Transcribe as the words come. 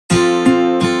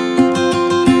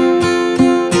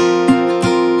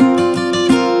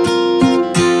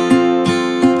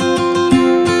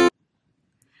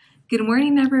Good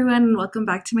morning, everyone, and welcome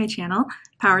back to my channel,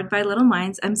 Powered by Little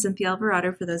Minds. I'm Cynthia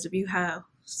Alvarado. For those of you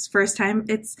who's first time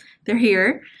they're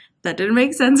here, that didn't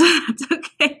make sense. That's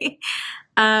okay.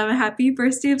 Happy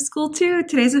first day of school too.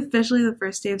 Today's officially the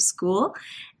first day of school.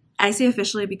 I say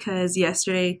officially because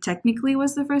yesterday technically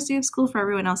was the first day of school for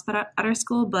everyone else but at our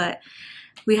school, but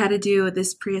we had to do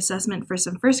this pre-assessment for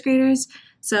some first graders.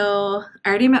 So I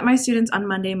already met my students on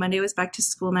Monday. Monday was back to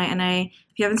school night, and if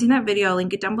you haven't seen that video, I'll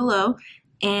link it down below.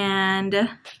 And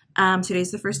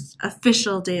today's the first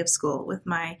official day of school with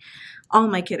all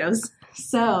my kiddos.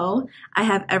 So I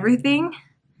have everything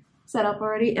set up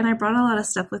already, and I brought a lot of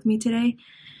stuff with me today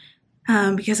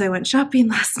because I went shopping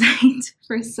last night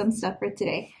for some stuff for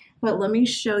today. But let me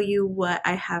show you what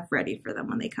I have ready for them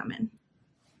when they come in.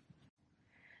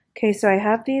 Okay, so I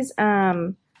have these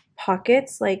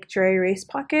pockets, like dry erase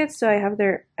pockets. So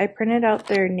I printed out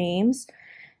their names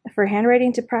for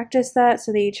handwriting to practice that,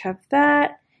 so they each have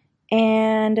that.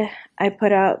 And I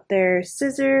put out their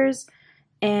scissors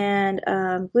and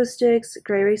glue sticks,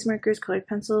 dry erase markers, colored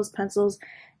pencils,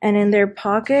 and in their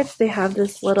pockets they have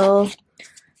this little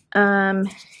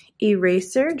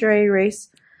eraser, dry erase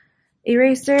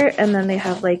eraser, and then they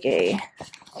have like a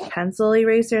pencil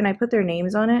eraser, and I put their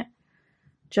names on it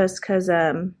just because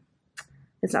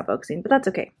it's not focusing, but that's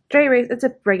okay. Dry erase, it's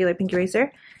a regular pink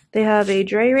eraser. They have a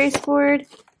dry erase board,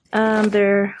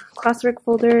 their classwork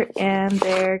folder, and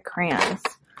their crayons.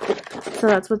 So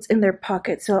that's what's in their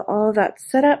pocket. So all of that's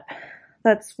set up.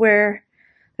 That's where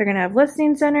they're gonna have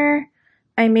listening center.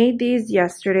 I made these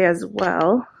yesterday as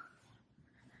well.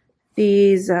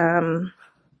 These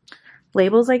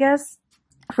labels, I guess,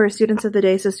 for students of the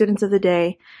day. So students of the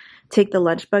day take the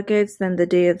lunch buckets, then the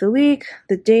day of the week,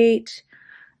 the date,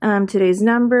 today's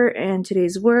number, and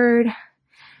today's word.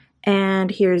 And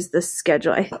here's the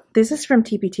schedule. This is from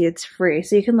TPT. It's free,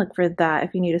 so you can look for that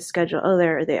if you need a schedule. Oh,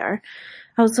 there they are.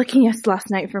 I was looking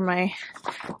last night for my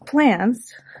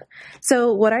plans.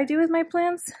 So what I do with my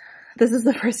plans, this is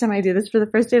the first time I do this for the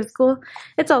first day of school.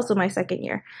 It's also my second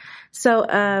year. So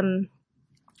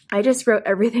I just wrote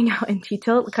everything out in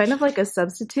detail, kind of like a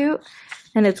substitute.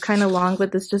 And it's kind of long,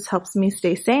 but this just helps me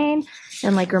stay sane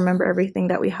and like remember everything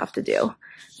that we have to do.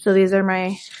 So these are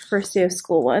my first day of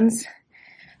school ones.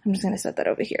 I'm just going to set that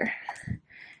over here.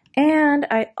 And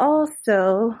I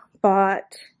also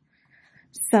bought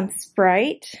some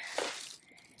Sprite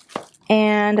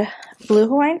and Blue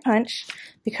Hawaiian Punch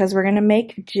because we're going to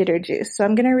make jitter juice. So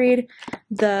I'm going to read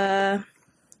the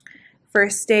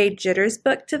first day jitters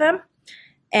book to them,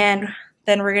 and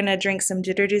then we're going to drink some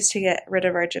jitter juice to get rid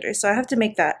of our jitters. So I have to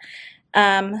make that.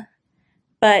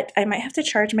 But I might have to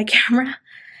charge my camera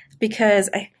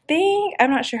because I'm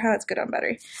not sure how it's good on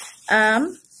battery.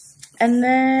 And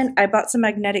then I bought some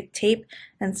magnetic tape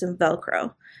and some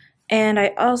Velcro. And I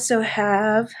also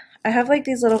have like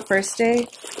these little first day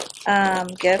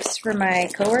gifts for my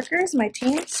coworkers, my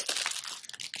teams.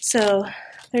 So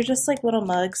they're just like little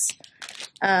mugs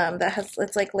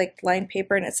it's like lined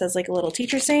paper, and it says like a little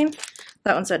teacher saying.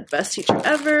 That one said best teacher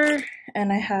ever,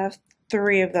 and I have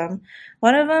 3 of them.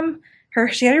 One of them,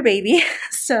 she had her baby.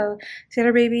 So she had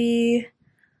her baby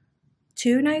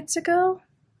 2 nights ago.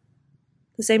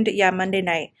 The same day, yeah, Monday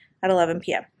night at 11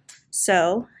 p.m.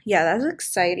 So yeah, that was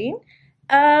exciting.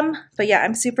 But yeah,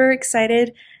 I'm super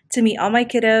excited to meet all my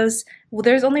kiddos. Well,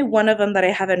 there's only one of them that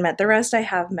I haven't met. The rest I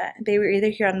have met. They were either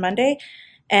here on Monday,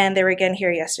 and they were again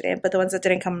here yesterday. But the ones that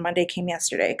didn't come on Monday came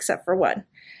yesterday, except for one.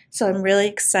 So I'm really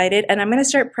excited, and I'm going to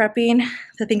start prepping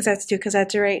the things I have to do because I have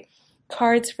to write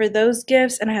cards for those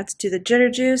gifts, and I have to do the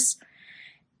jitter juice.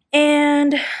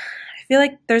 And I feel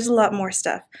like there's a lot more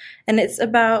stuff. And it's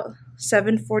about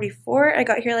 7:44. I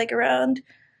got here like around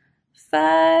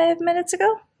 5 minutes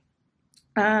ago.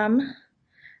 I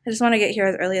just want to get here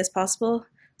as early as possible.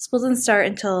 School doesn't start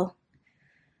until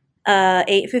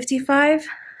 8:55,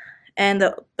 and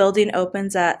the building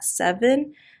opens at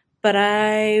 7. But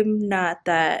I'm not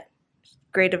that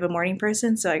great of a morning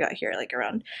person, so I got here like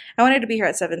I wanted to be here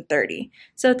at 7:30.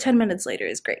 So 10 minutes later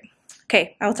is great.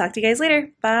 Okay, I will talk to you guys later.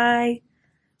 Bye.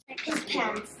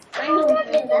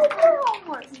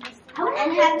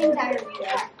 I'm having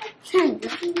diarrhea.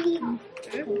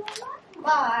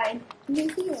 Bye.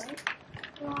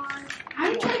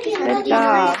 I'm taking Good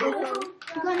job.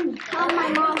 I'm going to tell my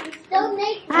mom.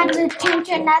 I have to change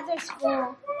another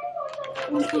school.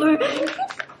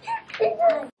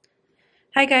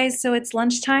 Hi guys, so it's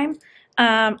lunchtime.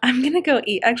 I'm gonna go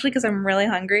eat actually because I'm really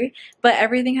hungry, but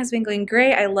everything has been going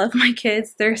great. I love my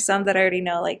kids. There's some that I already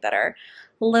know like that are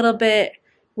a little bit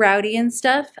rowdy and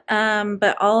stuff,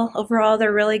 but overall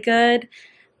they're really good.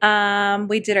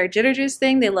 We did our jitter juice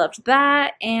thing. They loved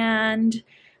that, and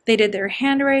they did their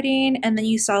handwriting, and then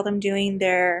you saw them doing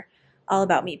their All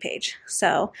About Me page.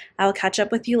 So I will catch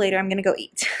up with you later. I'm going to go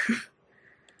eat.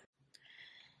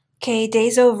 Okay,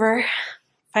 day's over.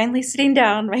 Finally sitting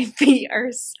down. My feet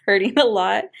are hurting a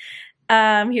lot.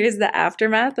 Here's the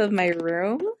aftermath of my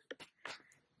room.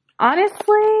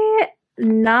 Honestly,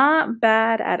 not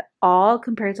bad at all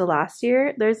compared to last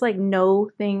year. There's like no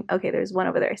thing. Okay, there's one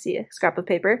over there. I see a scrap of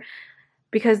paper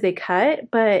because they cut,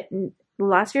 but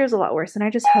last year was a lot worse. And I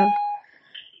just have,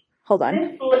 hold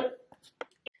on.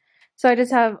 So I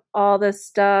just have all this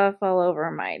stuff all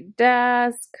over my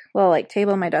desk. Well, like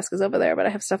table, my desk is over there, but I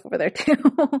have stuff over there too.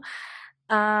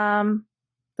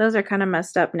 Those are kind of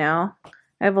messed up now.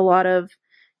 I have a lot of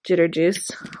jitter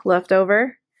juice left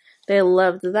over. They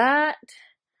loved that.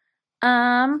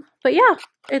 But yeah,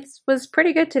 it was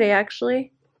pretty good today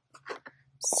actually.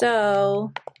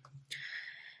 So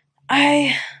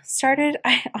I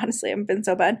honestly haven't been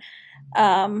so bad.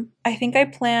 I think I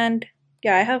planned,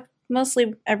 yeah, I have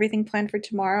mostly everything planned for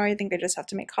tomorrow. I think I just have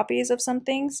to make copies of some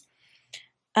things.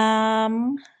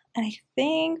 And I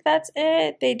think that's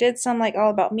it. They did some like All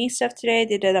About Me stuff today.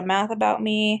 They did a math about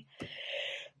me.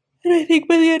 And I think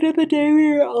by the end of the day,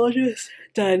 we were all just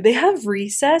done. They have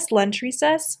recess, lunch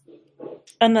recess.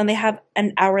 And then they have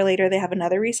an hour later, they have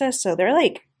another recess. So they're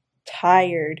like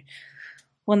tired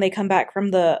when they come back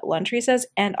from the lunch recess,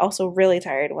 and also really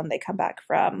tired when they come back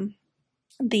from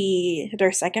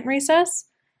their second recess.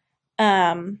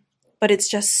 But it's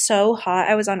just so hot.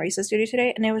 I was on recess duty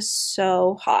today and it was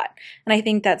so hot. And I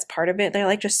think that's part of it. They're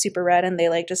like just super red and they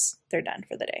like just, they're done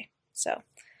for the day. So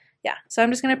yeah, so I'm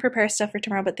just going to prepare stuff for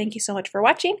tomorrow, but thank you so much for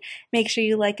watching. Make sure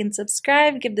you like and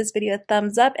subscribe, give this video a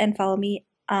thumbs up, and follow me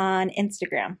on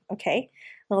Instagram, okay?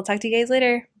 We'll talk to you guys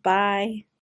later. Bye.